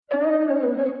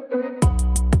This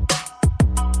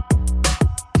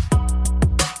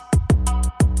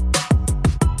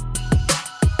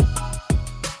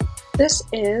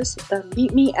is the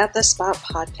Meet Me at the Spot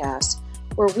podcast,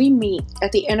 where we meet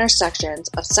at the intersections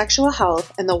of sexual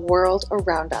health and the world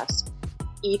around us.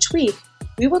 Each week,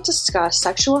 we will discuss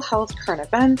sexual health current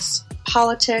events,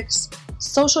 politics,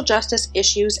 social justice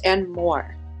issues, and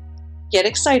more. Get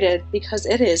excited because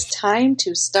it is time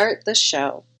to start the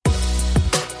show.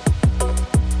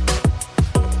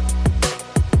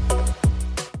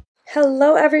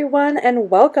 Hello everyone and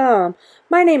welcome!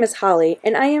 My name is Holly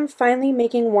and I am finally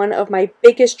making one of my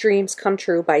biggest dreams come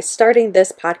true by starting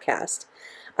this podcast.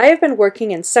 I have been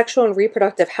working in sexual and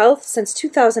reproductive health since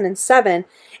 2007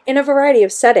 in a variety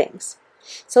of settings.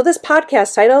 So this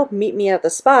podcast title, Meet Me at the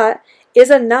Spot, is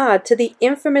a nod to the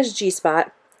infamous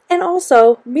G-Spot and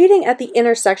also meeting at the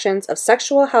intersections of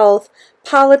sexual health,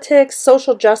 politics,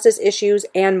 social justice issues,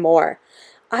 and more.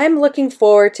 I'm looking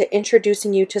forward to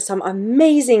introducing you to some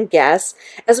amazing guests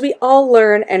as we all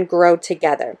learn and grow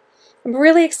together. I'm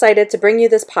really excited to bring you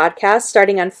this podcast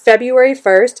starting on February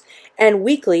 1st and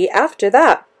weekly after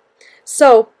that.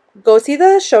 So go see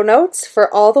the show notes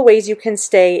for all the ways you can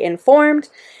stay informed,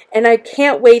 and I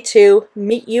can't wait to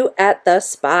meet you at the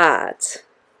spot.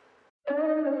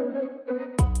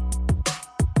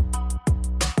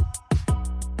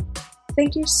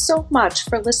 Thank you so much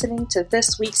for listening to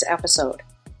this week's episode.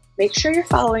 Make sure you're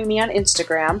following me on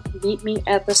Instagram, Meet Me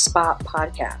at the Spot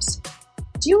Podcast.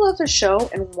 Do you love the show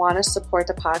and want to support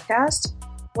the podcast?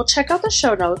 Well, check out the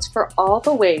show notes for all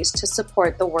the ways to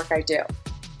support the work I do.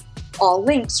 All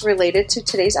links related to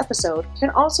today's episode can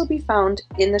also be found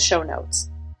in the show notes.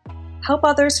 Help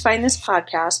others find this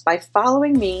podcast by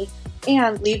following me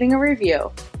and leaving a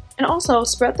review, and also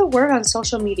spread the word on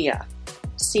social media.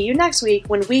 See you next week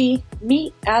when we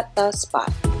meet at the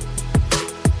spot.